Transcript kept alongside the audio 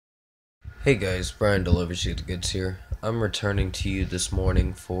Hey guys, Brian Delivers You the Goods here. I'm returning to you this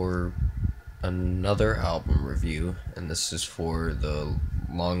morning for another album review, and this is for the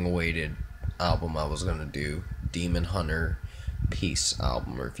long-awaited album I was gonna do, Demon Hunter Peace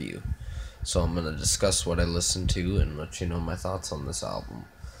album review. So I'm gonna discuss what I listened to and let you know my thoughts on this album.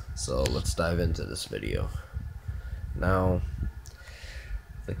 So let's dive into this video. Now,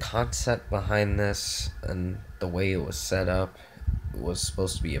 the concept behind this and the way it was set up was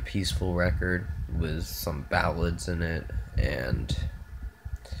supposed to be a peaceful record with some ballads in it and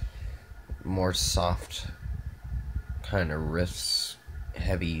more soft kind of riffs,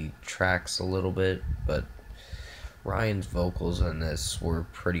 heavy tracks a little bit, but Ryan's vocals in this were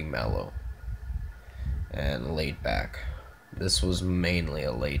pretty mellow and laid back. This was mainly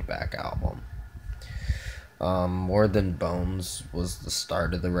a laid back album. More Than Bones was the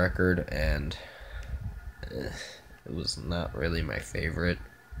start of the record, and it was not really my favorite,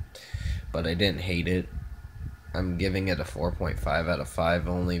 but I didn't hate it. I'm giving it a 4.5 out of 5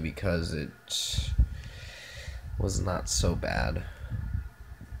 only because it was not so bad.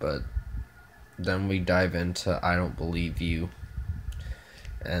 But then we dive into I Don't Believe You,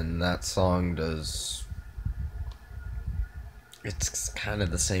 and that song it's kind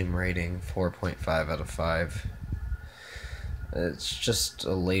of the same rating, 4.5 out of 5. It's just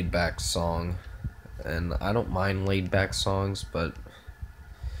a laid back song, and I don't mind laid back songs, but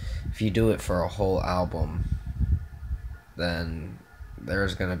if you do it for a whole album, then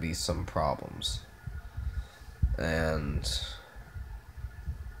there's gonna be some problems. And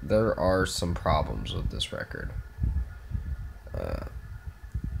there are some problems with this record.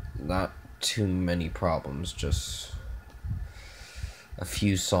 Not too many problems, just a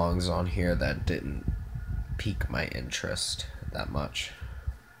few songs on here that didn't pique my interest that much.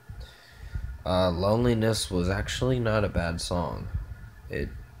 Loneliness was actually not a bad song. It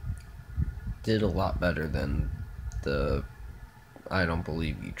did a lot better than the I Don't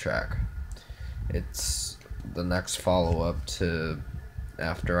Believe You track. It's the next follow-up to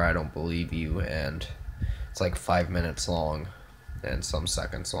After I Don't Believe You, and it's like 5 minutes long and some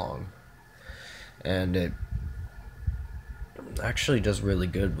seconds long. And it actually does really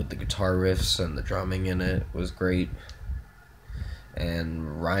good with the guitar riffs, and the drumming in it was great.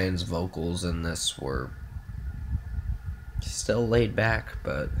 And Ryan's vocals in this were still laid back,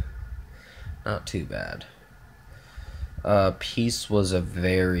 but not too bad. Peace was a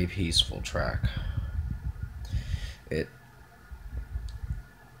very peaceful track.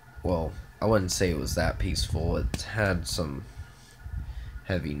 Well, I wouldn't say it was that peaceful. It had some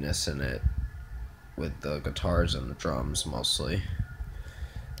heaviness in it with the guitars and the drums mostly.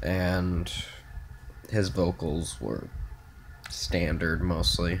 And his vocals were standard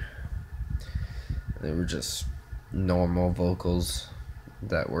mostly. They were just normal vocals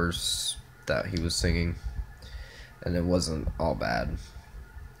that he was singing, and it wasn't all bad.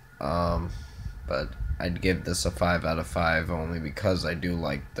 But I'd give this a 5 out of 5 only because I do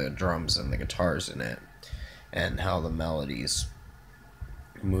like the drums and the guitars in it and how the melody's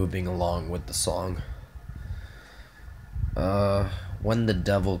moving along with the song. When the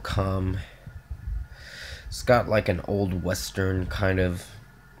Devil Come, it's got like an old western kind of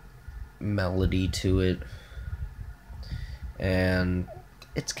melody to it, and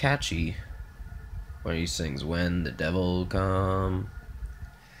it's catchy when he sings When the Devil Come,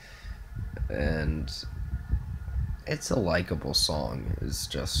 and it's a likable song. It's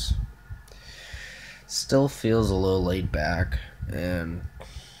just still feels a little laid back and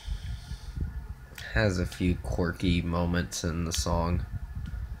has a few quirky moments in the song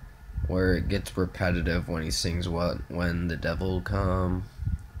where it gets repetitive when he sings When the Devil Come.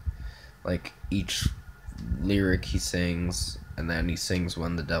 Like each lyric he sings, and then he sings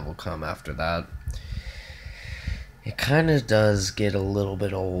When the Devil Come after that. It kind of does get a little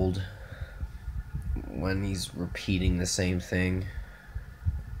bit old when he's repeating the same thing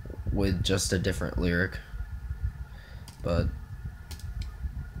with just a different lyric, but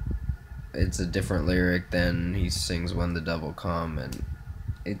it's a different lyric, then he sings When the Devil Come, and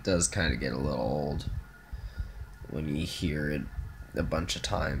it does kind of get a little old when you hear it a bunch of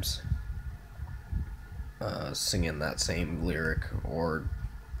times, singing that same lyric or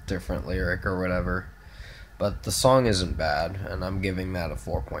different lyric or whatever. But the song isn't bad, and I'm giving that a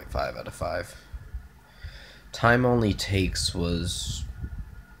 4.5 out of 5. Time Only Takes was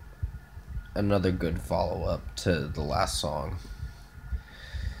another good follow-up to the last song.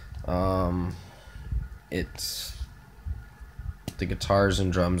 It's the guitars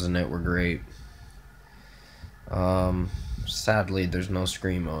and drums in it were great. Sadly, there's no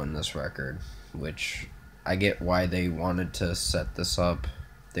screamo in this record, which I get why they wanted to set this up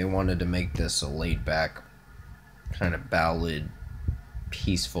they wanted to make this a laid back kind of ballad,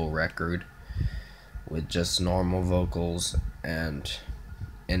 peaceful record with just normal vocals. And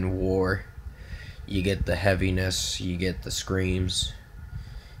in War, you get the heaviness, you get the screams,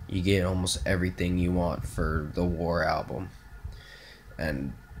 you get almost everything you want for the War album.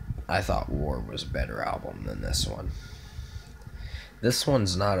 And I thought War was a better album than this one. This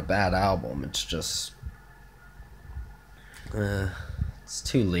one's not a bad album, it's just it's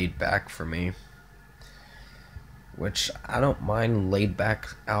too laid back for me. Which, I don't mind laid back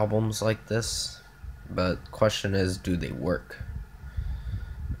albums like this, but the question is, do they work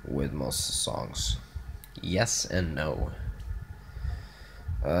with most of the songs? Yes and no.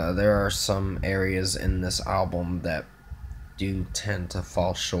 There are some areas in this album that do tend to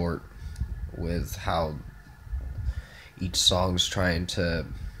fall short with how each song's trying to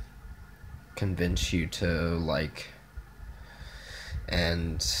convince you to like,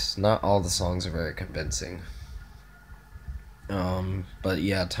 and not all the songs are very convincing. But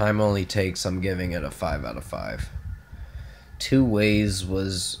yeah, Time Only Takes, I'm giving it a 5 out of 5. Two Ways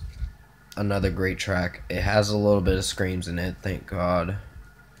was another great track. It has a little bit of screams in it, thank God.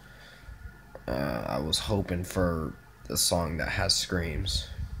 I was hoping for a song that has screams.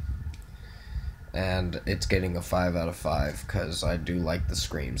 And it's getting a 5 out of 5 because I do like the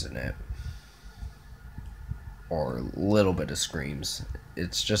screams in it. Or a little bit of screams.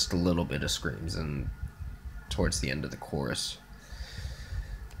 It's just a little bit of screams and towards the end of the chorus.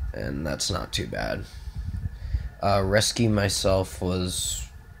 And that's not too bad. Rescue Myself was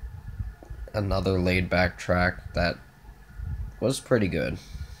another laid back track that was pretty good.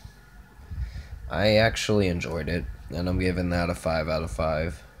 I actually enjoyed it, and I'm giving that a 5 out of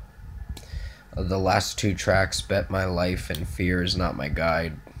 5. The last two tracks, Bet My Life and Fear Is Not My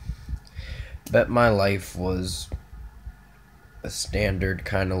Guide. Bet My Life was a standard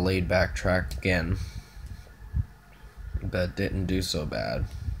kind of laid back track again, but didn't do so bad.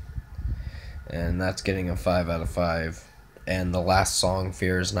 And that's getting a 5 out of 5. And the last song,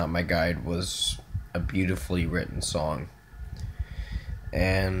 Fear Is Not My Guide, was a beautifully written song.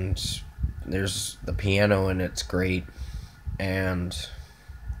 And there's the piano in it's great. And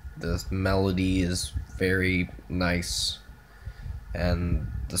the melody is very nice. And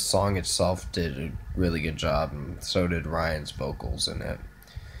the song itself did a really good job. And so did Ryan's vocals in it.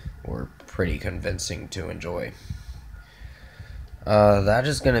 Were pretty convincing to enjoy. That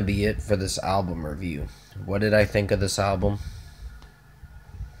is going to be it for this album review. What did I think of this album?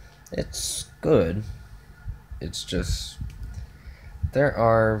 It's good. It's just, there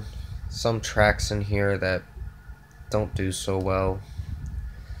are some tracks in here that don't do so well.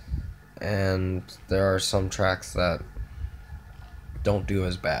 And there are some tracks that don't do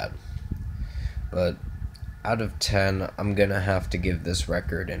as bad. But out of 10, I'm going to have to give this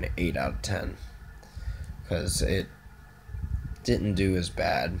record an 8 out of 10. Because it didn't do as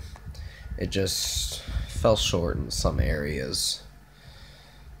bad. It just fell short in some areas.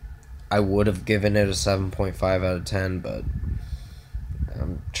 I would have given it a 7.5 out of 10, but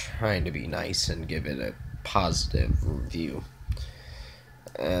I'm trying to be nice and give it a positive review.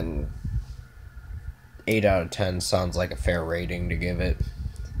 And 8 out of 10 sounds like a fair rating to give it.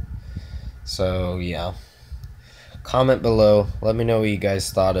 So yeah. Comment below. Let me know what you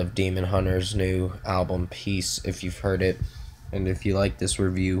guys thought of Demon Hunter's new album, Peace, if you've heard it. And if you like this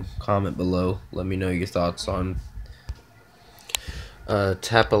review, comment below. Let me know your thoughts on.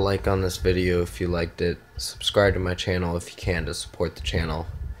 Tap a like on this video if you liked it. Subscribe to my channel if you can to support the channel.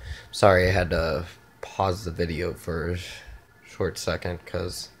 Sorry I had to pause the video for a short second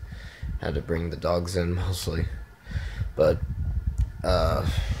because I had to bring the dogs in mostly. But,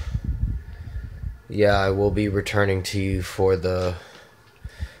 yeah, I will be returning to you for the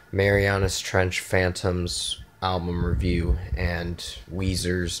Marianas Trench Phantoms album review and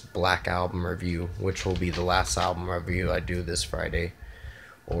Weezer's Black album review, which will be the last album review I do this Friday,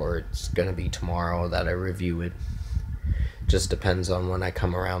 or it's gonna be tomorrow that I review it. Just depends on when I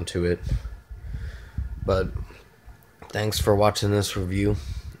come around to it. But thanks for watching this review.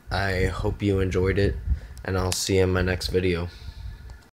 I hope you enjoyed it, and I'll see you in my next video.